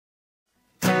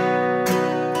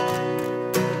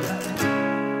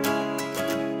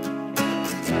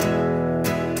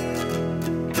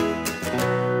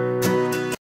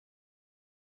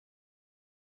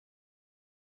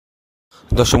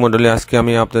দর্শক মণ্ডলী, আজকে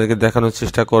আমি আপনাদেরকে দেখানোর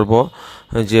চেষ্টা করব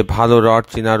যে ভালো রড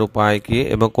চেনার উপায় কি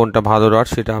এবং কোনটা ভালো রড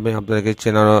সেটা আমি আপনাদেরকে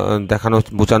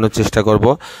বোঝানোর চেষ্টা করব।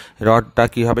 রডটা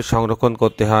কীভাবে সংরক্ষণ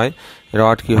করতে হয়,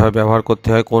 রড কীভাবে ব্যবহার করতে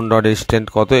হয়, কোন রডের স্ট্রেংথ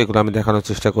কত, এগুলো আমি দেখানোর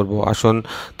চেষ্টা করব। আসুন,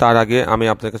 তার আগে আমি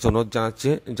আপনাদের কাছে অনুরোধ জানাচ্ছি,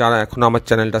 যারা এখনও আমার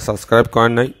চ্যানেলটা সাবস্ক্রাইব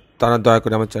করেন নাই তারা দয়া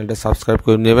করে আমার চ্যানেলটা সাবস্ক্রাইব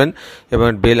করে নেবেন এবং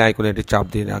বেল আইকনে এটি চাপ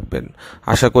দিয়ে রাখবেন।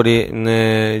 আশা করি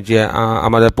যে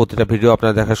আমাদের প্রতিটা ভিডিও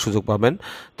আপনারা দেখার সুযোগ পাবেন।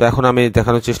 তো এখন আমি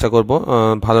দেখানোর চেষ্টা করব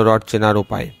ভালো রড চেনার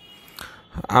উপায়।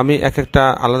 আমি একটা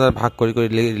আলাদা ভাগ করে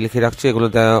লিখে রাখছি, এগুলো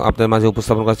আপনাদের মাঝে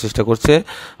উপস্থাপন করার চেষ্টা করছে।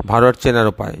 ভালো রড চেনার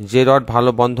উপায়: যে রড ভালো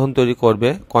বন্ধন তৈরি করবে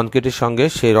কনক্রিটের সঙ্গে,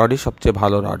 সেই রডই সবচেয়ে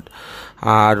ভালো রড।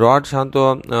 আর রড সাধারণত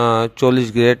 40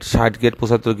 গ্রেড, 60 গ্রেড,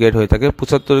 75 গ্রেড হয়ে থাকে।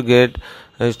 75 গ্রেড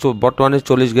বর্তমানে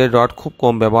 40 গ্রেড রড খুব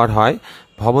কম ব্যবহার হয়।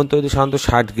 ভবন তৈরি সাধারণত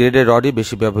 60 গ্রেডের রডই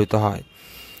বেশি ব্যবহৃত হয়।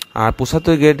 আর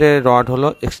 75 গ্রেডের রড হলো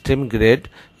এক্সট্রিম গ্রেড,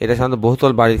 এটা সাধারণত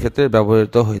বহুতল বাড়ির ক্ষেত্রে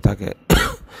ব্যবহৃত হয়ে থাকে।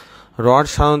 রড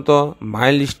সাধারণত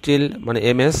মাইল্ড স্টিল মানে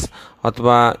MS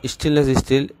অথবা স্টেনলেস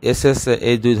স্টিল SS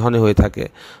এই দুই ধরনের হয়ে থাকে।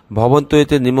 ভবন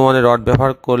তৈরিতে নিম্নমানের রড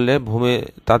ব্যবহার করলে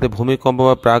তাতে ভূমিকম্প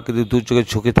বা প্রাকৃতিক দুর্যোগের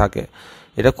ঝুঁকি থাকে।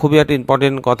 এটা খুবই একটা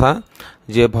ইম্পর্টেন্ট কথা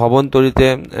যে ভবন তৈরিতে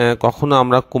কখনো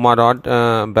আমরা কুমা রড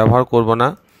ব্যবহার করব না।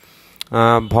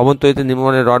 ভবন তৈরিতে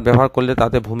নিম্নমানের রড ব্যবহার করলে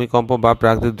তাতে ভূমিকম্প বা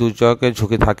প্রাকৃতিক দুর্যোগের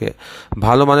ঝুঁকি থাকে।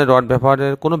 ভালো মানের রড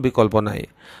ব্যবহারের কোনো বিকল্প নাই।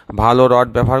 ভালো রড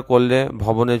ব্যবহার করলে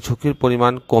ভবনের ঝুঁকির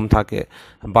পরিমাণ কম থাকে।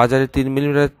 বাজারে 3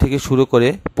 মিলিমিটার থেকে শুরু করে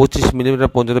 25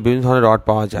 মিলিমিটার পর্যন্ত বিভিন্ন ধরনের রড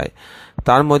পাওয়া যায়।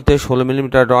 তার মধ্যে 16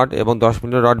 মিলিমিটার রড এবং 10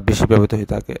 মিলিমিটার রড বেশি ব্যবহৃত হয়ে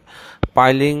থাকে।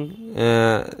 পাইলিং,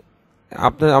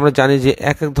 আমরা জানি যে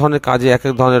এক এক ধরনের কাজে এক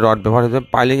এক ধরনের রড ব্যবহার হতে হয়।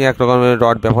 পাইলিংয়ে এক রকমের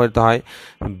রড ব্যবহৃত হয়,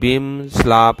 বিম,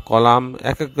 স্ল্যাব, কলাম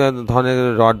এক এক ধরনের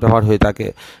রড ব্যবহার হয়ে থাকে।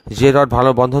 যে রড ভালো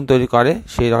বন্ধন তৈরি করে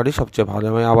সেই রডই সবচেয়ে ভালো।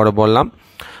 আমি আবারও বললাম।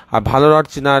 আর ভালো রড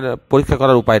চেনার পরীক্ষা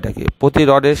করার উপায়টা কি? প্রতি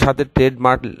রডের সাথে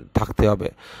ট্রেডমার্ক থাকতে হবে,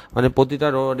 মানে প্রতিটা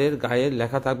রডের গায়ে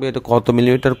লেখা থাকবে এটা কত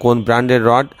মিলিমিটার, কোন ব্র্যান্ডের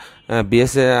রড,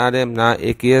 BSRM না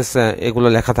AKS, এগুলো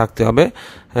লেখা থাকতে হবে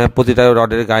প্রতিটা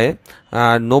রডের গায়ে।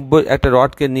 আর 90 একটা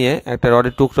রডকে নিয়ে, একটা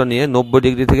রডের টুকরো নিয়ে 90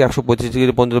 ডিগ্রি থেকে 125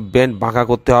 ডিগ্রি পর্যন্ত বেন্ড বাঁকা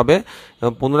করতে হবে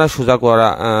এবং পুনরায় সোজা করা,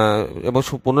 এবং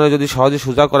পুনরায় যদি সহজে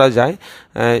সোজা করা যায়,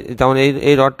 যেমন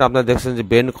এই রডটা আপনারা দেখছেন যে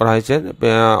বেন্ড করা হয়েছে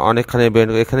অনেকখানি বেন্ড,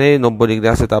 এখানে 90 ডিগ্রি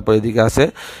আছে, তারপর এদিকে আছে।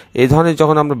 এই ধরনের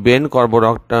যখন আমরা বেন্ড করবো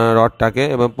রডটাকে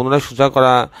এবং পুনরায় সোজা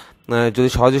করা, যদি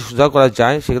সহজে সোজা করা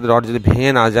যায় সেক্ষেত্রে রড যদি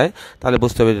ভেঙে না যায় তাহলে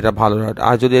বুঝতে হবে এটা ভালো রড।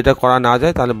 আর যদি এটা করা না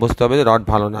যায় তাহলে বুঝতে হবে যে রড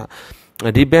ভালো না।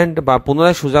 রিবেন্ড বা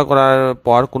পুনরায় সোজা করার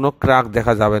পর কোনো ক্র্যাক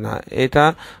দেখা যাবে না। এটা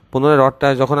পুনরায় রডটা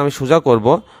যখন আমি সোজা করব,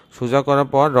 সোজা করার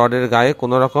পর রডের গায়ে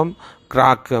কোনো রকম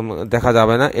ক্র্যাক দেখা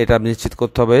যাবে না, এটা নিশ্চিত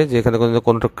করতে হবে যে এখানে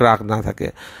কোনো ক্র্যাক না থাকে।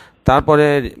 তারপরে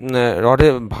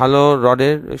ভালো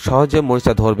রডের সহজে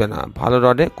মরিচা ধরবে না। ভালো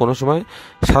রডে কোনো সময়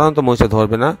সাধারণত মরিচা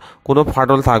ধরবে না, কোনো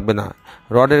ফাটল থাকবে না,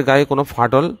 রডের গায়ে কোনো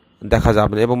ফাটল দেখা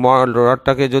যাবে না। এবং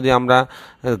রডটাকে যদি আমরা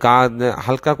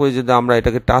হালকা করে যদি আমরা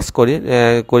এটাকে টাচ করি,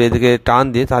 এদিকে টান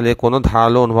দিই, তাহলে কোনো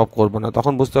ধারালো অনুভব করবো না,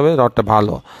 তখন বুঝতে হবে রডটা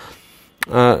ভালো।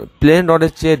 প্লেন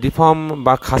রডের চেয়ে ডিফর্ম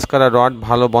বা খাসকারা রড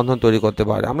ভালো বন্ধন তৈরি করতে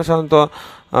পারে। আমরা সাধারণত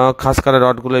খাসকারা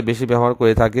রডগুলো বেশি ব্যবহার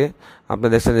করে থাকি।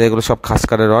 আপনারা দেখছেন যে এগুলো সব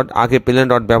খাসকারা রড। আগে প্লেন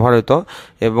রড ব্যবহার হতো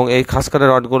এবং এই খাসকারা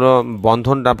রডগুলো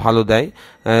বন্ধনটা ভালো দেয়,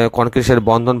 কনক্রিটের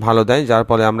বন্ধন ভালো দেয়, যার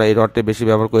ফলে আমরা এই রডটা বেশি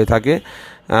ব্যবহার করে থাকি।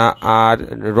 আর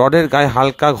রডের গায়ে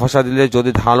হালকা ঘষা দিলে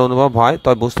যদি ধারালো অনুভব হয়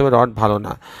তবে বুঝতে হবে রড ভালো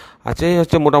না। আচ্ছা, এই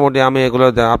হচ্ছে মোটামুটি আমি এগুলো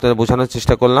আপনাদের বোঝানোর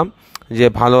চেষ্টা করলাম যে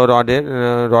ভালো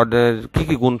রডের কী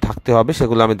কী গুণ থাকতে হবে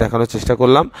সেগুলো আমি দেখানোর চেষ্টা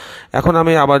করলাম। এখন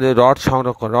আমি আবার রড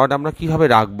সংরক্ষণ, রড আমরা কীভাবে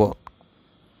রাখবো।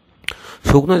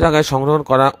 শুকনো জায়গায় সংরক্ষণ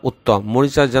করা উত্তম,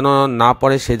 মরিচা যেন না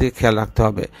পড়ে সেদিকে খেয়াল রাখতে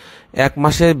হবে। 1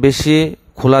 মাসের বেশি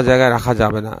খোলা জায়গায় রাখা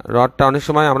যাবে না। রডটা অনেক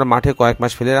সময় আমরা মাঠে কয়েক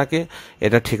মাস ফেলে রাখি,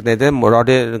 এটা ঠিক নেই।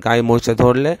 রডের গায়ে মরিচা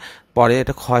ধরলে পরে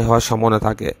এটা ক্ষয় হওয়ার সম্ভাবনা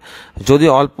থাকে। যদি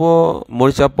অল্প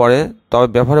মরিচা পড়ে তবে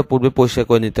ব্যবহারের পূর্বে পরিষ্কার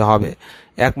করে নিতে হবে।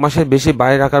 1 মাসের বেশি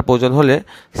বাইরে রাখার প্রয়োজন হলে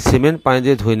সিমেন্ট পানি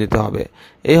দিয়ে ধুয়ে নিতে হবে।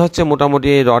 এই হচ্ছে মোটামুটি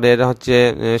রডের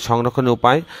সংরক্ষণের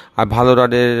উপায়। আর ভালো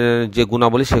রডের যে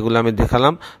গুণাবলী সেগুলো আমি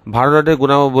দেখালাম। ভালো রডের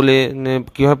গুণাবলী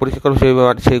কীভাবে পরীক্ষা করবো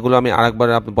সেইগুলো আমি আরেকবার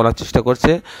বলার চেষ্টা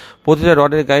করছি। প্রতিটা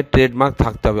রডের গায়ে ট্রেডমার্ক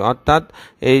থাকতে হবে, অর্থাৎ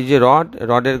এই যে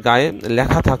রডের গায়ে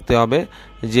লেখা থাকতে হবে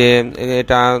যে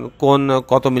এটা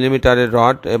কত মিলিমিটারের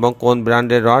রড এবং কোন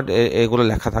ব্র্যান্ডের রড, এগুলো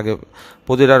লেখা থাকে,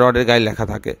 প্রতিটা রডের গায়ে লেখা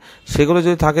থাকে। সেগুলো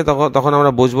যদি থাকে তখন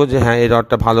আমরা বুঝবো যে হ্যাঁ এই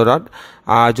রডটা ভালো রড।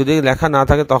 আর যদি লেখা না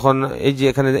থাকে তখন এই যে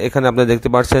এখানে আপনারা দেখতে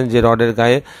পাচ্ছেন যে রডের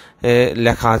গায়ে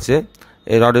লেখা আছে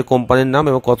এই রডের কোম্পানির নাম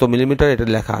এবং কত মিলিমিটার এটা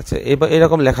লেখা আছে,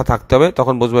 এরকম লেখা থাকতে হবে,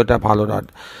 তখন বুঝবো এটা ভালো রড।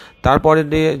 তারপরে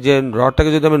দিয়ে যে রডটাকে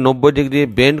যদি আমি 90 ডিগ্রি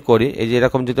বেন্ড করি, এই যে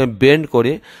এরকম যদি আমি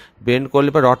বেন্ড করলে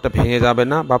পর রডটা ভেঙে যাবে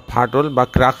না বা ফাটল বা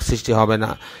ক্র্যাক সৃষ্টি হবে না,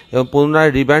 এবং পুনরায়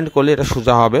রিব্যান্ড করলে এটা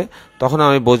সোজা হবে, তখন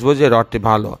আমি বুঝবো যে রডটি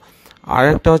ভালো। আর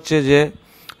একটা হচ্ছে যে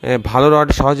ভালো রড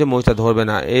সহজে মরিচা ধরবে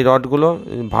না। এই রডগুলো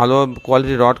ভালো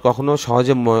কোয়ালিটির রড কখনো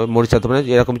সহজে মরিচা ধরবে না,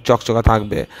 এরকম চকচকা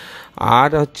থাকবে। আর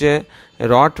হচ্ছে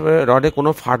রডে কোনো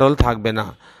ফাটল থাকবে না।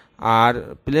 আর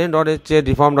প্লেন রডের চেয়ে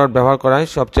ডিফর্ম রড ব্যবহার করাই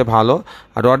সবচেয়ে ভালো।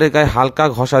 আর রডের গায়ে হালকা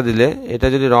ঘষা দিলে, এটা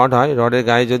যদি রড হয়, রডের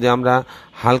গায়ে যদি আমরা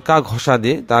হালকা ঘষা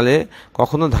দিই তাহলে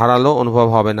কখনো ধারালো অনুভব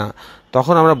হবে না,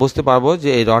 তখন আমরা বুঝতে পারবো যে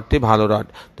এই রডটি ভালো রড।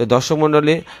 তো দর্শক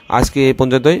মণ্ডলী, আজকে এই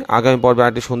পর্যন্তই। আগামী পর্বে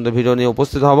আরেকটি সুন্দর ভিডিও নিয়ে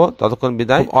উপস্থিত হব। ততক্ষণ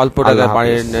বিদায়। অল্প টাকায়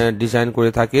বাড়ির ডিজাইন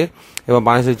করে থাকি এবং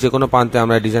বাংলাদেশের যে কোনো প্রান্তে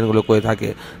আমরা ডিজাইনগুলো করে থাকি।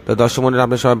 তো দর্শক মণ্ডলী,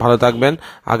 আপনি সবাই ভালো থাকবেন।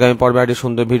 আগামী পর্বে আরেকটি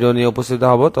সুন্দর ভিডিও নিয়ে উপস্থিত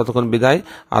হব। ততক্ষণ বিদায়।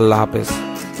 আল্লাহ হাফেজ।